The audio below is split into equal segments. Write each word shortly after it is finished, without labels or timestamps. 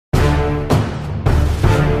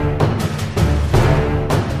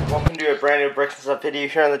brand new Bricks and Stuff video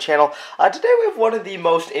here on the channel. Today we have one of the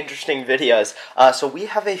most interesting videos. So we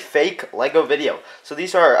have a fake Lego video. So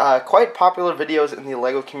these are quite popular videos in the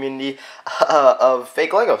Lego community of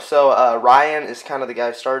fake Lego. So Ryan is kind of the guy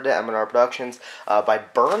who started it, M&R Productions, by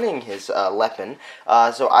burning his Lepin.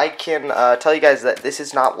 So I can tell you guys that this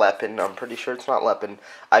is not Lepin. I'm pretty sure it's not Lepin.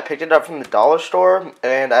 I picked it up from the dollar store,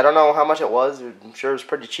 and I don't know how much it was. I'm sure it was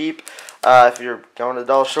pretty cheap if you're going to the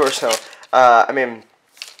dollar store. So I mean,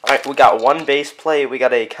 we got one base plate. We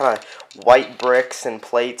got a kind of white bricks and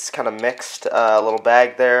plates kind of mixed little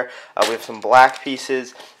bag there. We have some black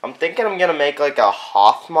pieces. I'm thinking I'm going to make like a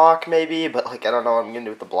Hoth mock maybe, but like I don't know what I'm going to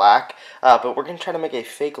do with the black. But we're going to try to make a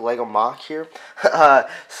fake Lego mock here.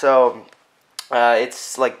 It's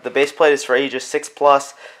like the base plate is for ages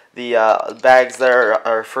 6+. The bags there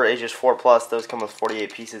are for ages 4+. Those come with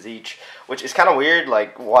 48 pieces each, which is kind of weird.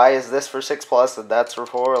 Like, why is this for 6+ and that's for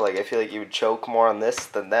 4? Like, I feel like you would choke more on this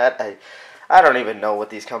than that. I don't even know what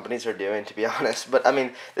these companies are doing, to be honest. But I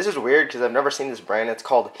mean, this is weird because I've never seen this brand. It's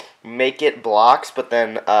called Make It Blocks, but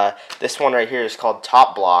then this one right here is called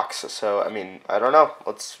Top Blocks. So I mean, I don't know.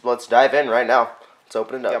 Let's dive in right now. Let's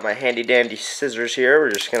open it up. Got my handy dandy scissors here.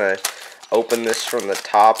 We're just gonna open this from the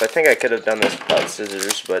top. I think I could have done this without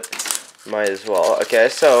scissors, but might as well. Okay,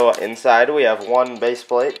 so inside we have one base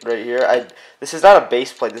plate right here. This is not a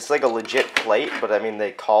base plate. This is like a legit plate, but I mean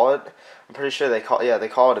they call it. I'm pretty sure they call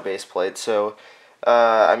it a base plate. So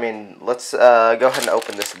I mean, let's go ahead and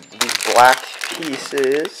open these black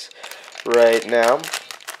pieces right now.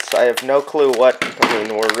 So I have no clue what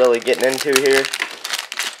we're really getting into here.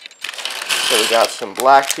 So we got some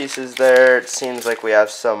black pieces there. It seems like we have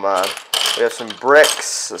some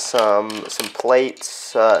bricks, some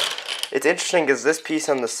plates. It's interesting because this piece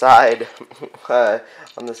on the side,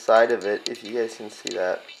 of it, if you guys can see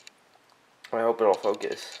that, I hope it'll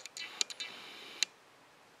focus.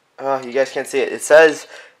 You guys can't see it. It says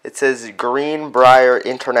Greenbrier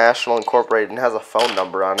International Incorporated and has a phone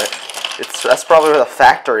number on it. That's probably the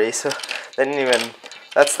factory. So they didn't even.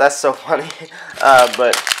 That's so funny.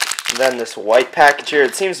 But then this white package here,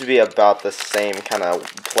 it seems to be about the same kind of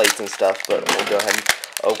plates and stuff, but we'll go ahead and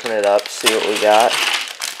open it up, see what we got.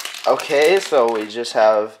 Okay, so we just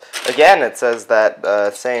have, again, it says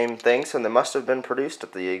that same thing, so they must have been produced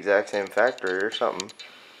at the exact same factory or something.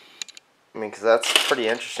 I mean, because that's pretty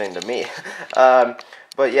interesting to me.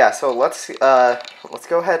 But yeah, so let's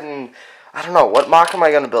go ahead and, I don't know, what mock am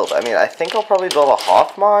I going to build? I mean, I think I'll probably build a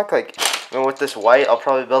Hoth mock, like, I mean, with this white, I'll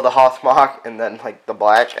probably build a Hoth mock, and then, like, the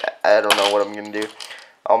black, I don't know what I'm going to do.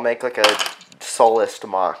 I'll make, like, a Solist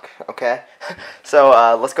mock, okay? So,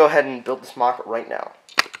 let's go ahead and build this mock right now.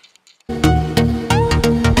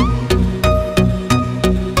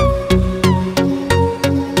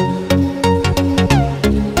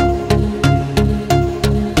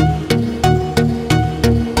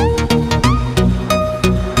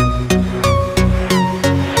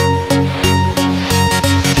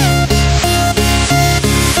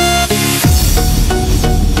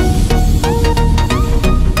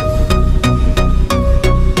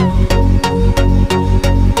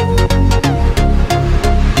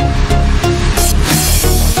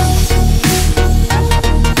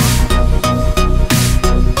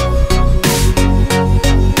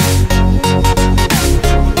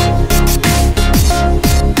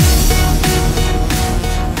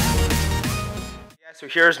 So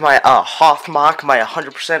here's my Hoth mock, my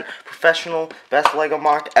 100% professional best Lego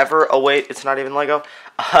mock ever. Oh wait, it's not even Lego.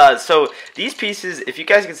 So these pieces, if you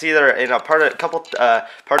guys can see, they're in a couple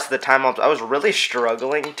parts of the time lapse. I was really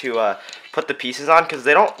struggling to put the pieces on because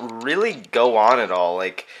they don't really go on at all.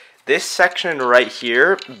 Like this section right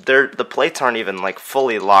here, the plates aren't even like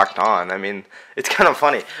fully locked on. I mean, it's kind of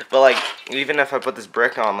funny, but like even if I put this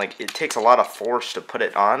brick on, like it takes a lot of force to put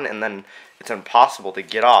it on, and then it's impossible to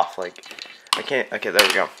get off. Like I can't. Okay, there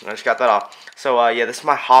we go. I just got that off. So yeah, this is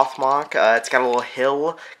my Hoth mock. It's got a little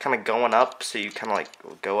hill kind of going up, so you kind of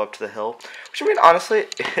like go up to the hill. Which I mean, honestly,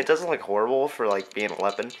 it doesn't look horrible for like being a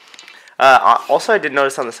Lepin. Also, I did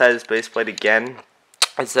notice on the side of this base plate again,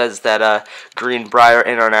 it says that Greenbrier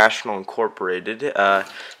International Incorporated.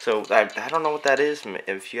 So I don't know what that is.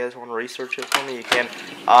 If you guys want to research it for me, you can.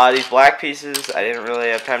 These black pieces I didn't really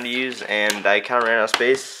have time to use, and I kind of ran out of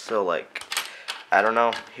space. So like, I don't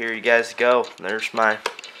know. Here you guys go. There's my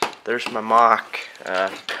mock.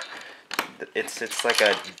 It's like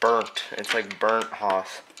a burnt. It's like burnt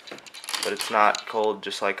Hoth, but it's not cold,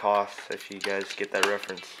 just like Hoth. If you guys get that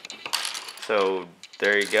reference. So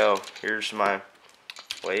there you go. Here's my.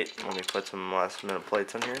 Wait, let me put some last minute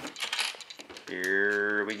plates on here.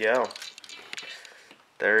 Here we go.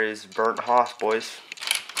 There is burnt Hoth, boys.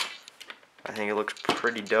 I think it looks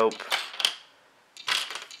pretty dope.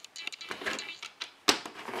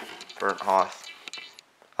 burnt Hoth.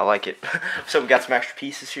 I like it. So we got some extra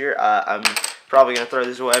pieces here. I'm probably going to throw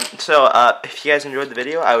these away. So if you guys enjoyed the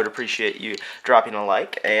video, I would appreciate you dropping a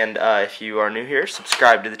like. And if you are new here,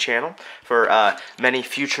 subscribe to the channel for many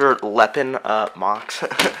future Lepin mocks.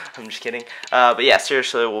 I'm just kidding. But yeah,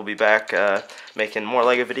 seriously, we'll be back making more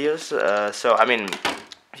LEGO videos. So, I mean,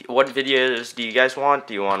 what videos do you guys want?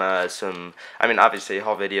 Do you want some, I mean, obviously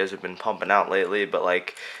haul videos have been pumping out lately, but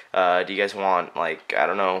like, do you guys want, like, I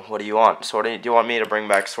don't know, what do you want? Do you want me to bring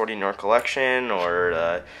back Sorting Your Collection,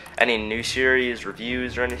 or any new series,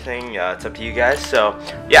 reviews, or anything? It's up to you guys. So,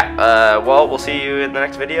 yeah, well, we'll see you in the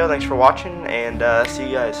next video. Thanks for watching, and see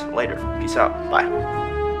you guys later. Peace out. Bye.